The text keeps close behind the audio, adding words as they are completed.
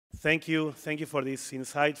Thank you for this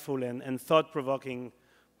insightful and thought-provoking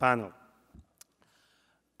panel.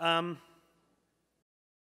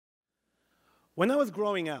 When I was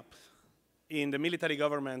growing up in the military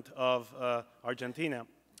government of Argentina,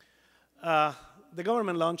 the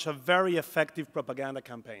government launched a very effective propaganda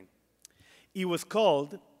campaign. It was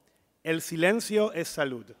called El Silencio es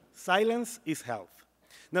Salud. Silence is health.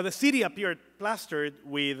 Now, the city appeared plastered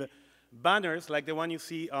with banners like the one you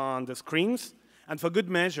see on the screens, and for good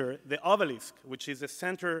measure, the obelisk, which is the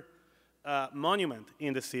center monument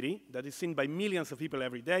in the city that is seen by millions of people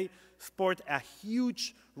every day, sport a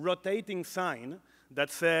huge rotating sign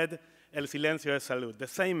that said El Silencio es Salud, the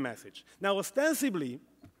same message. Now, ostensibly,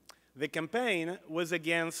 the campaign was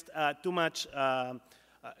against too much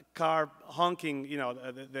car honking, you know,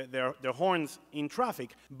 their horns in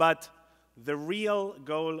traffic, but the real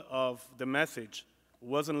goal of the message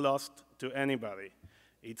wasn't lost to anybody.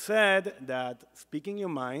 It said that speaking your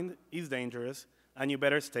mind is dangerous and you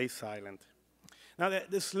better stay silent. Now,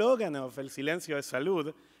 the slogan of El Silencio es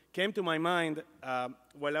Salud came to my mind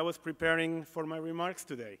while I was preparing for my remarks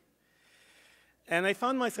today. And I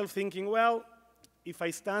found myself thinking, well, if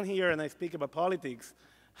I stand here and I speak about politics,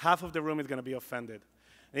 half of the room is going to be offended.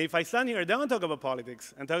 And if I stand here and don't talk about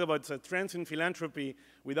politics and talk about trends in philanthropy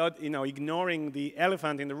without ignoring the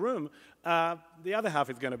elephant in the room, the other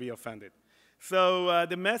half is going to be offended. So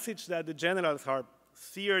the message that the generals are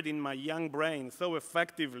seared in my young brain so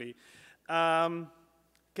effectively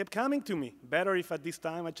kept coming to me. Better if at this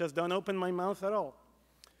time I just don't open my mouth at all.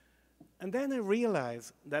 And then I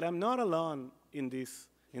realized that I'm not alone in this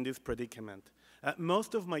predicament.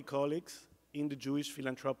 Most of my colleagues in the Jewish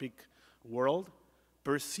philanthropic world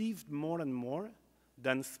perceived more and more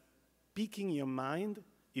that speaking your mind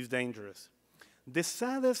is dangerous. The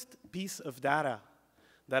saddest piece of data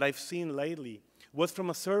that I've seen lately was from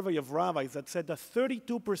a survey of rabbis that said that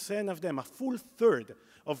 32% of them, a full third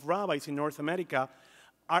of rabbis in North America,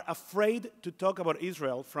 are afraid to talk about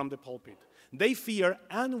Israel from the pulpit. They fear,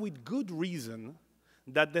 and with good reason,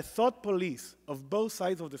 that the thought police of both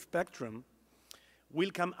sides of the spectrum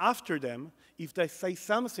will come after them if they say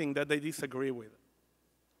something that they disagree with.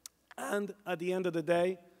 And at the end of the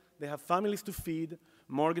day, they have families to feed,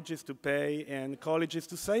 mortgages to pay, and colleges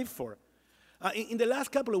to save for. In the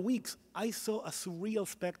last couple of weeks, I saw a surreal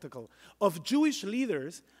spectacle of Jewish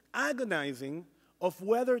leaders agonizing of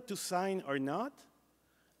whether to sign or not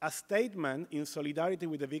a statement in solidarity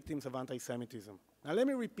with the victims of anti-Semitism. Now, let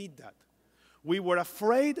me repeat that. We were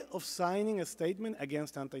afraid of signing a statement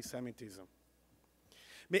against anti-Semitism.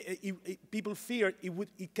 People fear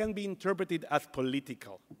it can be interpreted as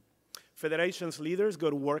political. Federation's leaders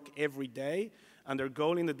go to work every day, and their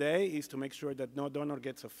goal in the day is to make sure that no donor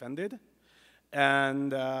gets offended.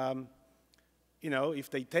 And if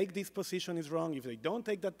they take this position is wrong, if they don't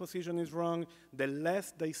take that position is wrong, the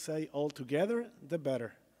less they say altogether, the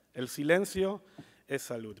better. El silencio es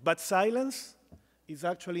salud. But silence is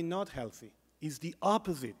actually not healthy. It's the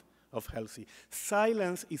opposite of healthy.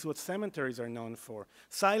 Silence is what cemeteries are known for.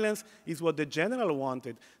 Silence is what the general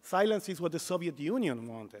wanted. Silence is what the Soviet Union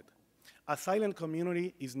wanted. A silent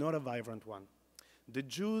community is not a vibrant one. The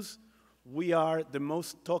Jews, we are the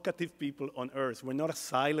most talkative people on earth. We're not a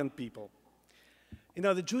silent people.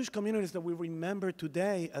 The Jewish communities that we remember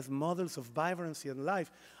today as models of vibrancy and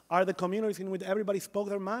life are the communities in which everybody spoke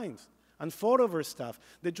their minds and fought over stuff.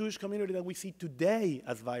 The Jewish community that we see today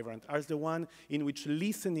as vibrant is the one in which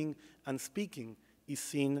listening and speaking is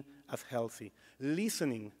seen as healthy.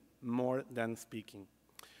 Listening more than speaking.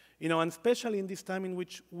 And especially in this time in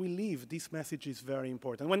which we live, this message is very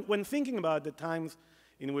important. When thinking about the times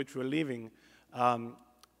in which we're living, an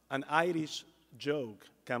Irish joke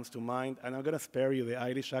comes to mind, and I'm going to spare you the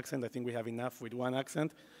Irish accent. I think we have enough with one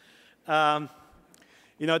accent.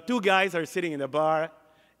 Two guys are sitting in a bar,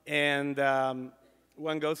 and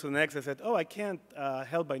one goes to the next and said, "Oh, I can't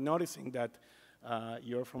help by noticing that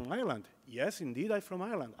you're from Ireland." "Yes, indeed, I'm from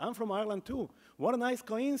Ireland. I'm from Ireland, too. What a nice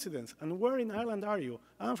coincidence. And where in Ireland are you?"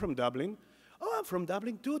 "I'm from Dublin." "Oh, I'm from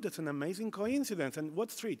Dublin, too. That's an amazing coincidence. And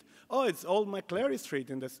what street?" "Oh, it's Old McClary Street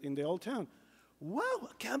in the old town." "Wow,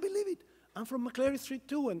 I can't believe it. I'm from McClary Street,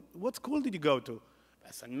 too. And what school did you go to?"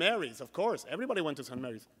 "St. Mary's, of course. Everybody went to St.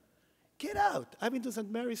 Mary's." "Get out. I've been to St.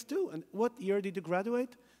 Mary's, too. And what year did you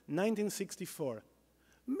graduate?" 1964.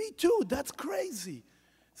 "Me, too. That's crazy."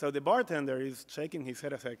 So the bartender is shaking his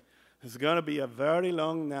head and saying, "It's going to be a very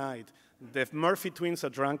long night. The Murphy twins are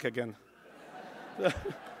drunk again."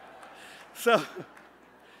 So,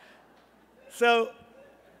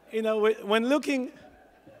 when looking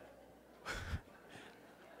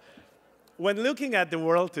at the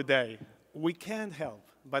world today, we can't help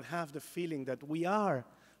but have the feeling that we are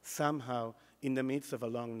somehow in the midst of a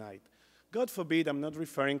long night. God forbid, I'm not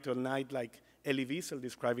referring to a night like Elie Wiesel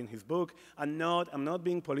described in his book. I'm not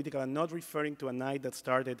being political. I'm not referring to a night that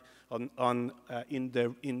started in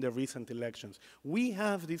the recent elections. We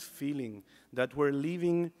have this feeling that we're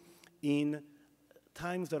living in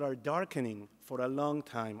times that are darkening for a long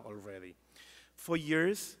time already. For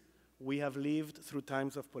years, we have lived through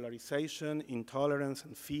times of polarization, intolerance,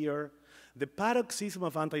 and fear. The paroxysm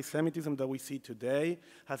of anti-Semitism that we see today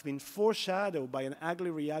has been foreshadowed by an ugly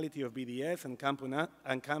reality of BDS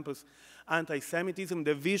and campus anti-Semitism.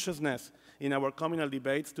 The viciousness in our communal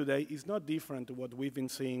debates today is not different to what we've been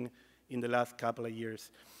seeing in the last couple of years.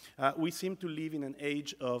 We seem to live in an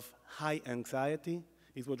age of high anxiety.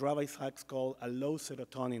 It's what Rabbi Sachs called a low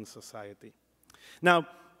serotonin society. Now,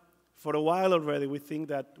 for a while already, we think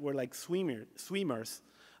that we're like swimmers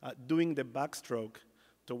doing the backstroke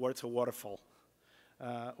towards a waterfall.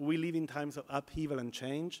 We live in times of upheaval and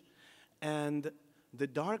change, and the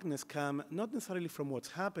darkness comes not necessarily from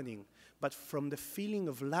what's happening, but from the feeling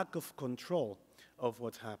of lack of control of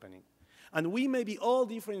what's happening. And we may be all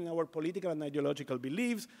different in our political and ideological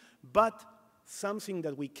beliefs, but something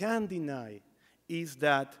that we can't deny is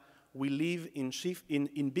that we live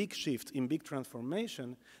in big shifts, in big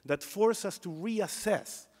transformation that force us to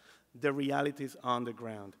reassess the realities on the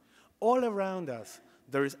ground. All around us,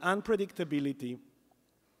 there is unpredictability.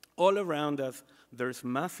 All around us, there's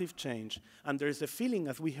massive change. And there's a feeling,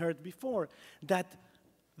 as we heard before, that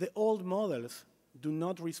the old models do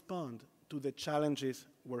not respond to the challenges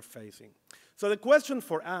we're facing. So the question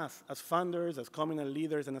for us, as funders, as communal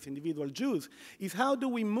leaders, and as individual Jews, is how do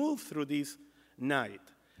we move through this night?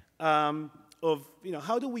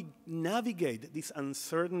 How do we navigate this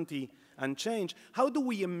uncertainty and change? How do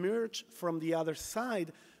we emerge from the other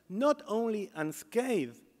side, not only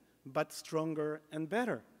unscathed, but stronger and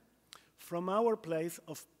better? From our place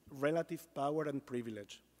of relative power and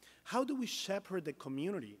privilege, how do we shepherd the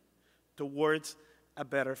community towards a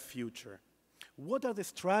better future? What are the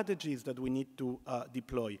strategies that we need to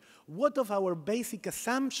deploy? What of our basic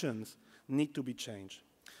assumptions need to be changed?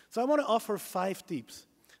 So I want to offer 5 tips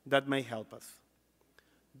that may help us.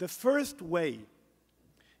 The first way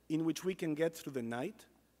in which we can get through the night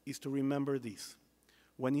is to remember this.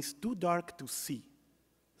 When it's too dark to see,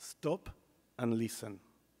 stop and listen.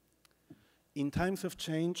 In times of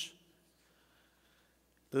change,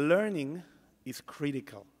 learning is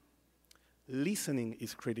critical. Listening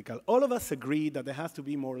is critical. All of us agree that there has to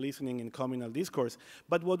be more listening in communal discourse,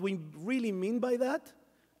 but what we really mean by that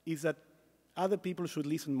is that other people should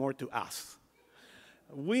listen more to us.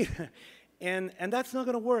 And that's not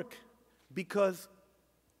going to work, because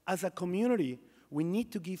as a community, we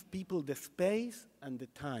need to give people the space and the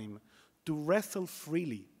time to wrestle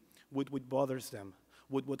freely with what bothers them,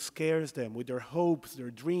 with what scares them, with their hopes,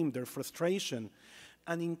 their dreams, their frustration.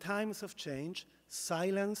 And in times of change,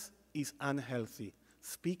 silence is unhealthy.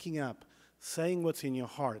 Speaking up, saying what's in your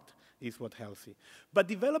heart is what's healthy. But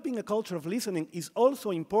developing a culture of listening is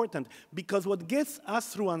also important, because what gets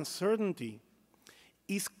us through uncertainty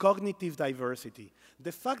is cognitive diversity.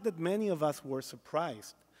 The fact that many of us were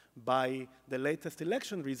surprised by the latest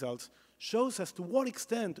election results shows us to what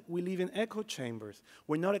extent we live in echo chambers.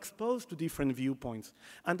 We're not exposed to different viewpoints.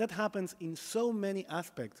 And that happens in so many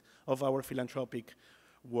aspects of our philanthropic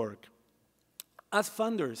work. As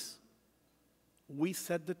funders, we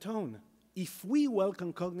set the tone. If we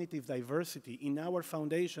welcome cognitive diversity in our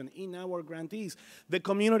foundation, in our grantees, the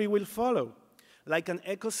community will follow. Like an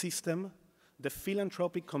ecosystem, the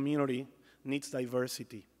philanthropic community needs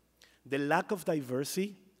diversity. The lack of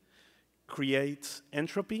diversity creates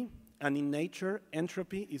entropy, and in nature,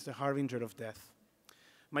 entropy is the harbinger of death.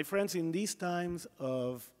 My friends, in these times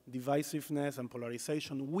of divisiveness and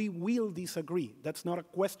polarization, we will disagree. That's not a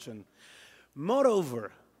question.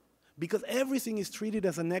 Moreover, because everything is treated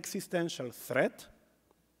as an existential threat,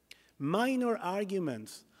 minor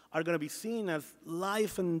arguments are going to be seen as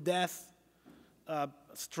life and death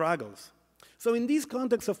struggles. So in this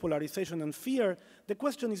context of polarization and fear, the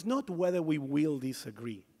question is not whether we will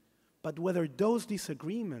disagree, but whether those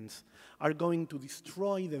disagreements are going to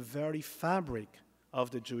destroy the very fabric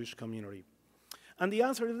of the Jewish community. And the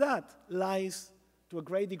answer to that lies to a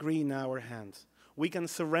great degree in our hands. We can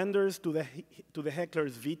surrender to the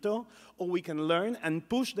heckler's veto, or we can learn and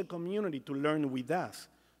push the community to learn with us,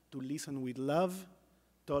 to listen with love,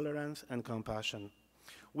 tolerance, and compassion.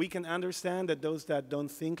 We can understand that those that don't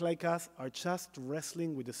think like us are just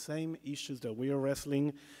wrestling with the same issues that we are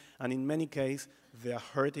wrestling, and in many cases, they are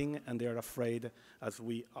hurting and they are afraid as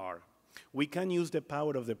we are. We can use the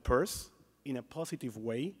power of the purse in a positive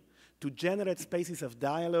way to generate spaces of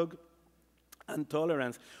dialogue and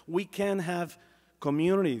tolerance. We can have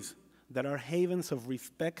communities that are havens of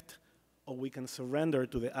respect, or we can surrender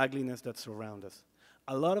to the ugliness that surrounds us.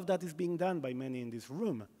 A lot of that is being done by many in this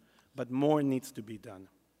room, but more needs to be done.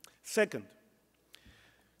 Second,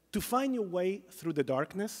 to find your way through the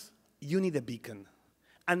darkness, you need a beacon.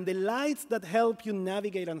 And the lights that help you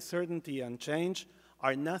navigate uncertainty and change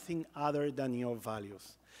are nothing other than your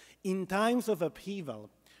values. In times of upheaval,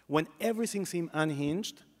 when everything seems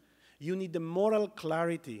unhinged, you need the moral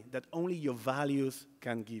clarity that only your values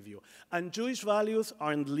can give you. And Jewish values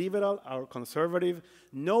aren't liberal or conservative.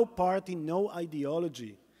 No party, no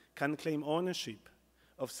ideology can claim ownership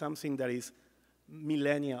of something that is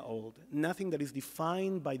millennia old. Nothing that is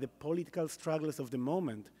defined by the political struggles of the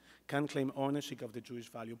moment can claim ownership of the Jewish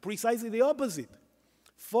value. Precisely the opposite.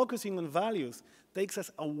 Focusing on values takes us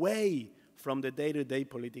away from the day-to-day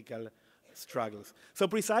political struggles. So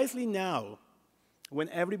precisely now, when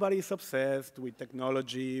everybody is obsessed with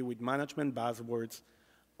technology, with management buzzwords,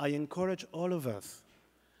 I encourage all of us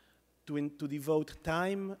to devote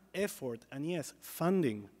time, effort, and yes,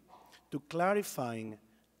 funding to clarifying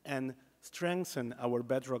and strengthen our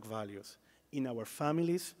bedrock values in our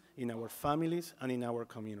families, and in our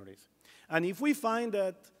communities. And if we find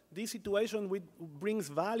that this situation brings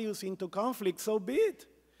values into conflict, so be it.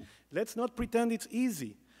 Let's not pretend it's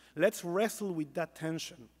easy. Let's wrestle with that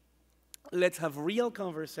tension. Let's have real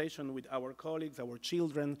conversation with our colleagues, our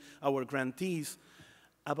children, our grantees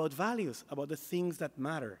about values, about the things that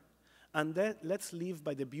matter. And let's live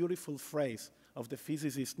by the beautiful phrase of the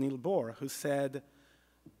physicist Niels Bohr, who said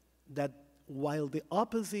that while the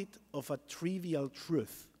opposite of a trivial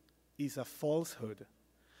truth is a falsehood,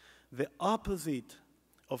 the opposite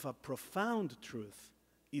of a profound truth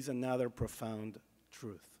is another profound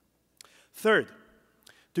truth. Third,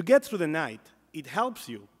 to get through the night, it helps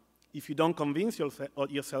you if you don't convince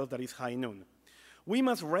yourself that it's high noon. We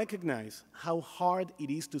must recognize how hard it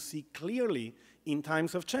is to see clearly in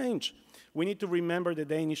times of change. We need to remember the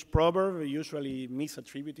Danish proverb, usually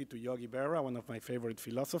misattributed to Yogi Berra, one of my favorite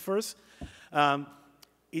philosophers.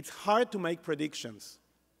 It's hard to make predictions,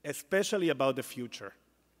 especially about the future.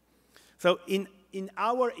 So in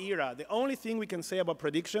our era, the only thing we can say about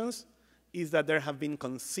predictions is that they have been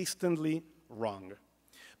consistently wrong.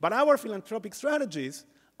 But our philanthropic strategies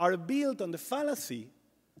are built on the fallacy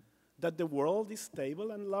that the world is stable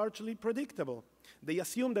and largely predictable. They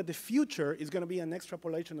assume that the future is going to be an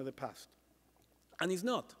extrapolation of the past. And it's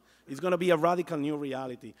not. It's going to be a radical new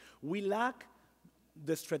reality. We lack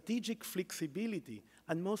the strategic flexibility,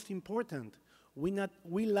 and most important,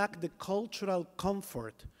 we lack the cultural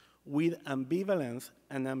comfort with ambivalence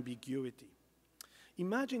and ambiguity.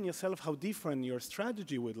 Imagine yourself how different your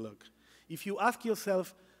strategy would look if you ask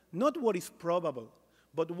yourself not what is probable,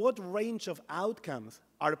 but what range of outcomes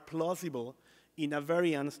are plausible in a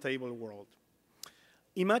very unstable world.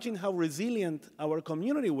 Imagine how resilient our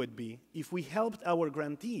community would be if we helped our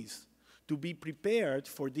grantees to be prepared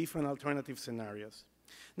for different alternative scenarios.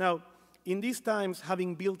 Now, in these times,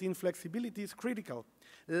 having built-in flexibility is critical.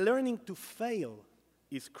 Learning to fail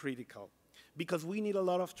is critical because we need a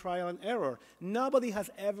lot of trial and error. Nobody has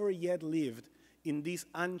ever yet lived in these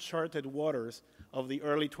uncharted waters of the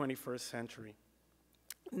early 21st century.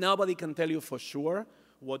 Nobody can tell you for sure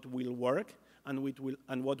what will work and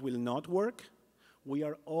what will not work. We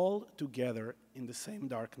are all together in the same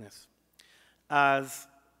darkness. As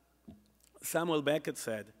Samuel Beckett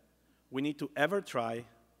said, we need to ever try,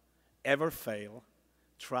 ever fail,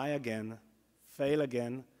 try again,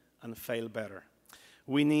 and fail better.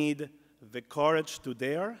 We need the courage to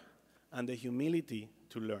dare and the humility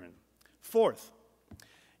to learn. Fourth,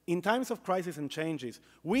 in times of crisis and changes,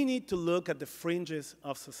 we need to look at the fringes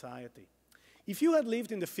of society. If you had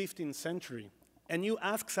lived in the 15th century and you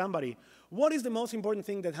ask somebody, what is the most important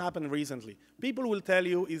thing that happened recently? People will tell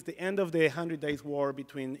you it's the end of the 100 Days War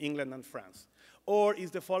between England and France, or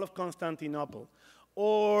is the fall of Constantinople,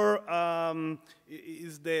 or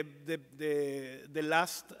is the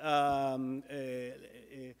last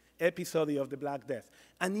episode of the Black Death.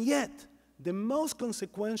 And yet, the most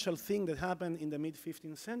consequential thing that happened in the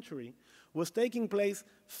mid-15th century was taking place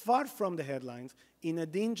far from the headlines in a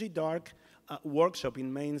dingy, dark workshop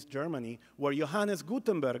in Mainz, Germany, where Johannes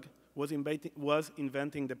Gutenberg was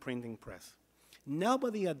inventing the printing press.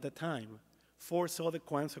 Nobody at the time foresaw the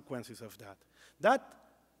consequences of that. That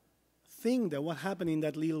thing that what happened in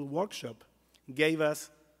that little workshop gave us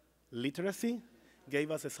literacy, gave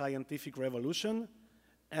us a scientific revolution,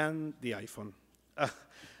 and the iPhone.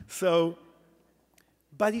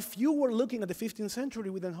 But if you were looking at the 15th century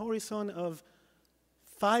with a horizon of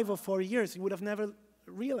 5 or 4 years, you would have never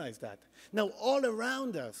realized that. Now, all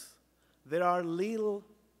around us, there are little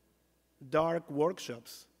dark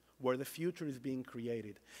workshops where the future is being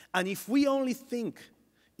created. And if we only think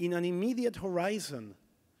in an immediate horizon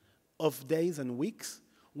of days and weeks,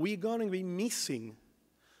 we're going to be missing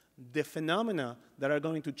the phenomena that are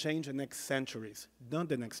going to change the next centuries, not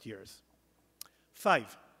the next years.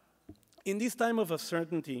 5, in this time of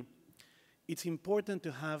uncertainty, it's important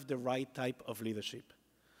to have the right type of leadership.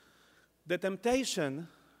 The temptation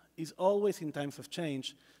is always in times of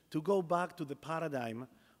change to go back to the paradigm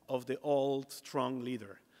of the old, strong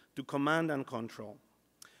leader, to command and control.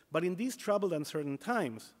 But in these troubled, uncertain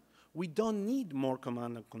times, we don't need more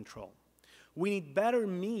command and control. We need better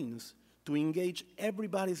means to engage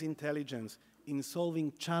everybody's intelligence in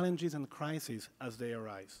solving challenges and crises as they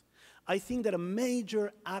arise. I think that a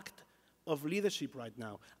major act of leadership right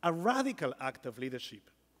now, a radical act of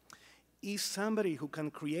leadership, is somebody who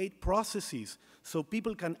can create processes so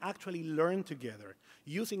people can actually learn together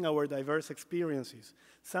using our diverse experiences,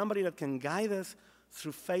 somebody that can guide us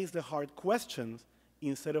through face the hard questions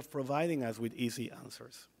instead of providing us with easy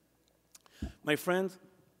answers. My friends,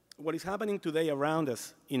 what is happening today around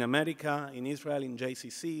us in America, in Israel, in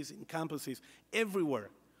JCCs, in campuses, everywhere,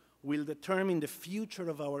 will determine the future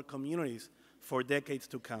of our communities for decades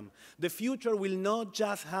to come. The future will not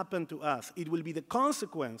just happen to us. It will be the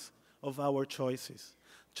consequence of our choices.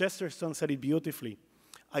 Chesterton said it beautifully.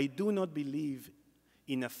 I do not believe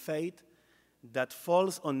in a fate that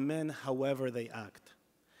falls on men however they act,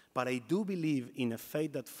 but I do believe in a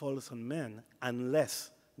fate that falls on men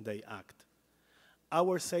unless they act.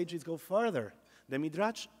 Our sages go further. The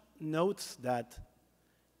Midrash notes that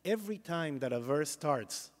every time that a verse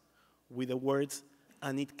starts with the words,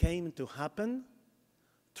 and it came to happen,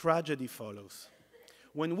 tragedy follows.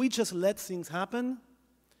 When we just let things happen,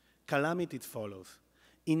 calamity follows.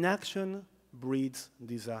 Inaction breeds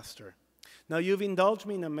disaster. Now, you've indulged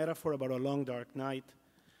me in a metaphor about a long, dark night,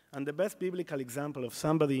 and the best biblical example of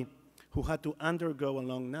somebody who had to undergo a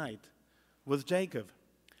long night was Jacob.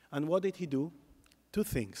 And what did he do? 2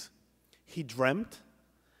 things. He dreamt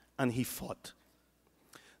and he fought.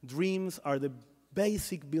 Dreams are the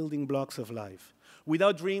basic building blocks of life.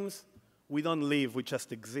 Without dreams, we don't live, we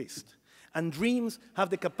just exist. And dreams have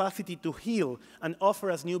the capacity to heal and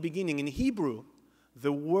offer us new beginning. In Hebrew,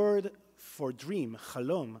 the word for dream,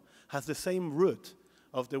 halom, has the same root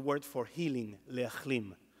of the word for healing,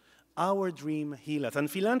 leachlim. Our dream heals us. And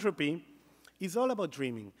philanthropy is all about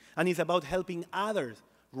dreaming, and it's about helping others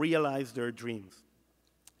realize their dreams.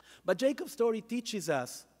 But Jacob's story teaches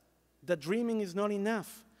us that dreaming is not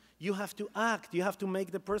enough. You have to act. You have to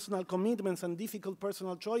make the personal commitments and difficult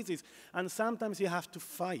personal choices. And sometimes you have to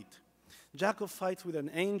fight. Jacob fights with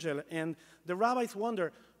an angel, and the rabbis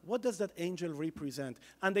wonder, what does that angel represent?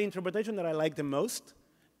 And the interpretation that I like the most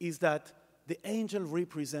is that the angel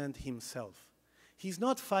represents himself. He's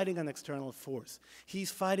not fighting an external force.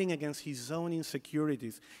 He's fighting against his own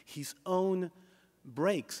insecurities, his own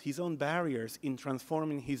breaks, his own barriers in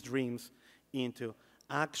transforming his dreams into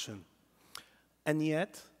action. And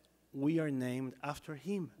yet, we are named after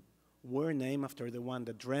him. We're named after the one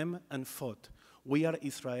that dreamed and fought. We are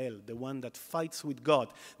Israel, the one that fights with God,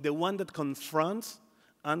 the one that confronts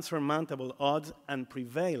unsurmountable odds and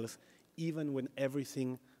prevails even when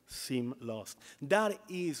everything seems lost. That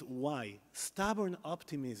is why stubborn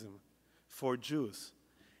optimism for Jews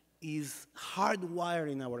is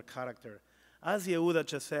hardwired in our character. As Yehuda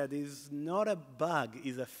just said, is not a bug,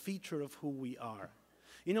 is a feature of who we are.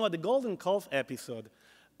 You know, at the Golden Calf episode,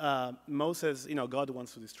 Moses, God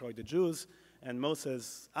wants to destroy the Jews, and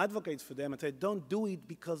Moses advocates for them and says, don't do it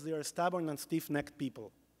because they are stubborn and stiff-necked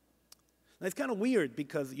people. Now, it's kind of weird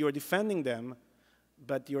because you're defending them,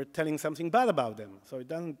 but you're telling something bad about them. So it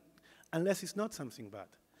doesn't, unless it's not something bad.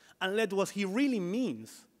 Unless what he really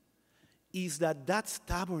means is that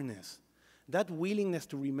stubbornness, that willingness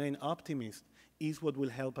to remain optimist is what will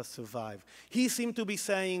help us survive. He seemed to be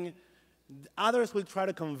saying others will try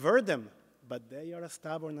to convert them, but they are a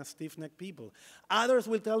stubborn and stiff-necked people. Others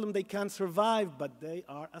will tell them they can't survive, but they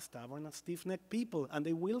are a stubborn and stiff-necked people, and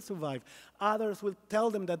they will survive. Others will tell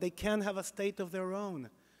them that they can't have a state of their own,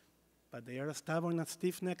 but they are a stubborn and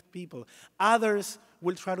stiff-necked people. Others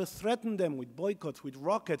will try to threaten them with boycotts, with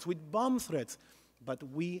rockets, with bomb threats, but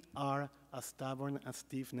we are a stubborn and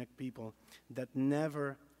stiff-necked people that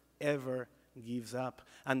never, ever gives up,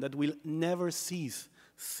 and that will never cease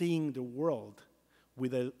seeing the world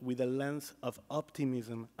with a lens of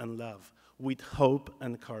optimism and love, with hope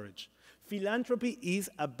and courage. Philanthropy is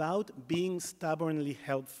about being stubbornly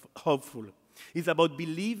hopeful. It's about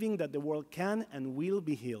believing that the world can and will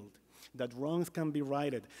be healed, that wrongs can be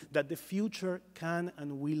righted, that the future can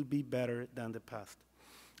and will be better than the past.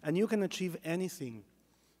 And you can achieve anything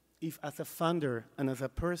if, as a funder and as a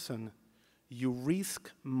person, you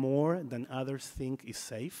risk more than others think is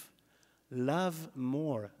safe, love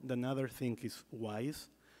more than others think is wise,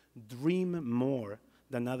 dream more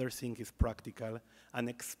than others think is practical, and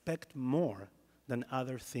expect more than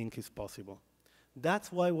others think is possible.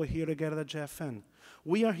 That's why we're here together at JFN.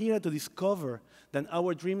 We are here to discover that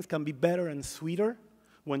our dreams can be better and sweeter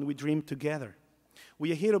when we dream together.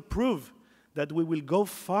 We are here to prove that we will go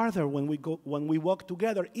farther when we walk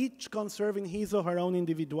together, each conserving his or her own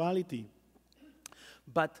individuality,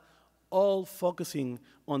 but all focusing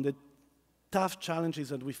on the tough challenges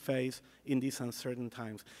that we face in these uncertain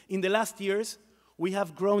times. In the last years, we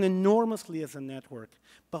have grown enormously as a network,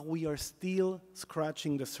 but we are still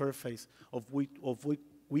scratching the surface of what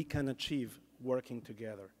we can achieve working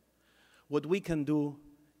together. What we can do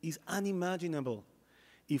is unimaginable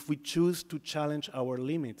if we choose to challenge our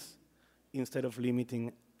limits instead of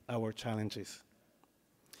limiting our challenges.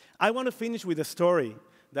 I want to finish with a story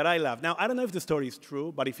that I love. Now, I don't know if the story is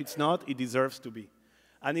true, but if it's not, it deserves to be.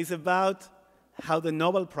 And it's about how the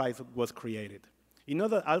Nobel Prize was created. You know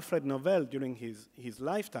that Alfred Nobel, during his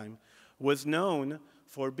lifetime, was known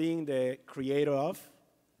for being the creator of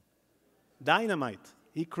dynamite.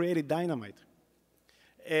 He created dynamite,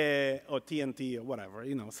 or TNT, or whatever,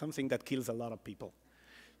 you know, something that kills a lot of people.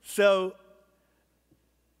 So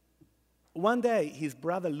one day, his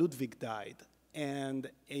brother Ludwig died, and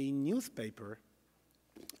a newspaper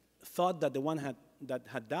thought that the one that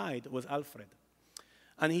had died was Alfred.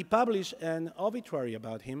 And he published an obituary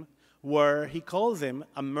about him where he calls him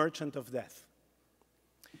a merchant of death.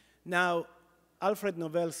 Now, Alfred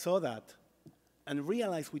Nobel saw that and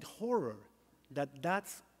realized with horror that that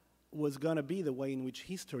was going to be the way in which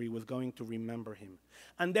history was going to remember him.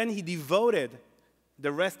 And then he devoted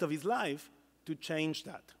the rest of his life to change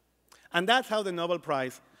that. And that's how the Nobel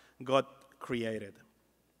Prize got created.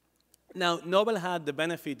 Now, Nobel had the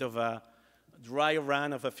benefit of a dry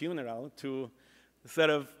run of a funeral to sort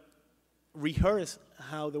of rehearse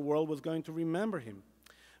how the world was going to remember him.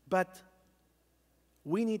 But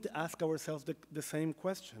we need to ask ourselves the same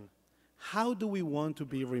question. How do we want to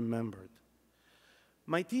be remembered?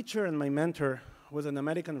 My teacher and my mentor was an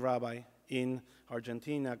American rabbi in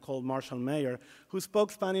Argentina called Marshall Mayer, who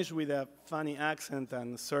spoke Spanish with a funny accent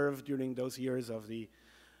and served during those years of the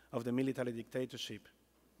military dictatorship.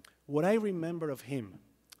 What I remember of him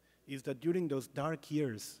is that during those dark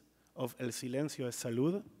years of El Silencio,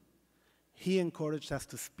 Salud, he encouraged us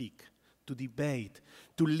to speak, to debate,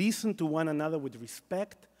 to listen to one another with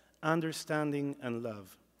respect, understanding, and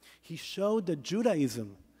love. He showed that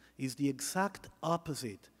Judaism is the exact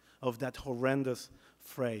opposite of that horrendous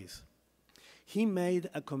phrase. He made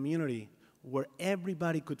a community where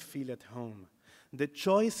everybody could feel at home. The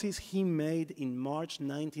choices he made in March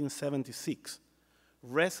 1976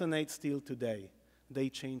 resonate still today. They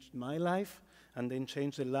changed my life, and then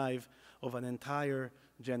changed the life of an entire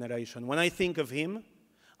generation. When I think of him,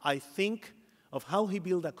 I think of how he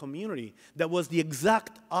built a community that was the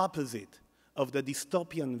exact opposite of the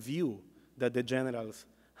dystopian view that the generals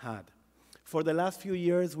had. For the last few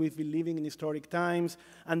years, we've been living in historic times,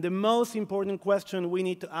 and the most important question we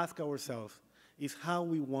need to ask ourselves is how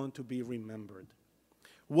we want to be remembered.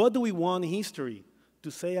 What do we want history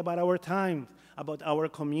to say about our time, about our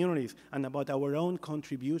communities, and about our own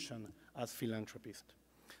contribution as philanthropists?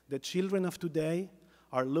 The children of today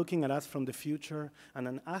are looking at us from the future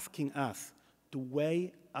and asking us to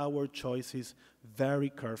weigh our choices very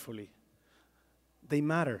carefully. They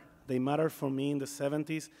matter. They matter for me in the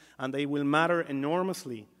 70s, and they will matter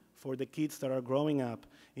enormously for the kids that are growing up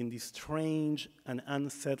in this strange and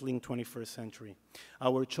unsettling 21st century.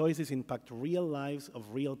 Our choices impact real lives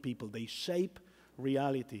of real people. They shape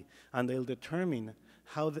reality, and they'll determine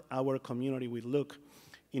how our community will look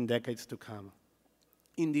in decades to come.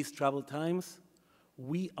 In these troubled times,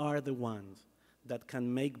 we are the ones that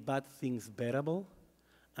can make bad things bearable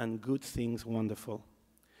and good things wonderful.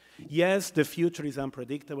 Yes, the future is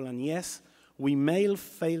unpredictable, and yes, we may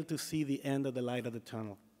fail to see the end of the light of the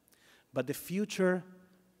tunnel. But the future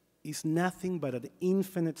is nothing but an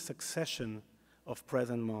infinite succession of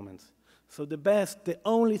present moments. So the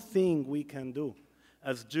only thing we can do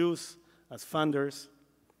as Jews, as funders,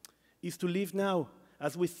 is to live now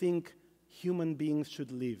as we think human beings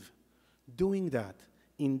should live. Doing that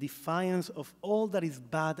in defiance of all that is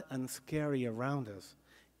bad and scary around us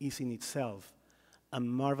is in itself a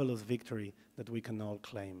marvelous victory that we can all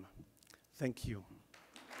claim. Thank you.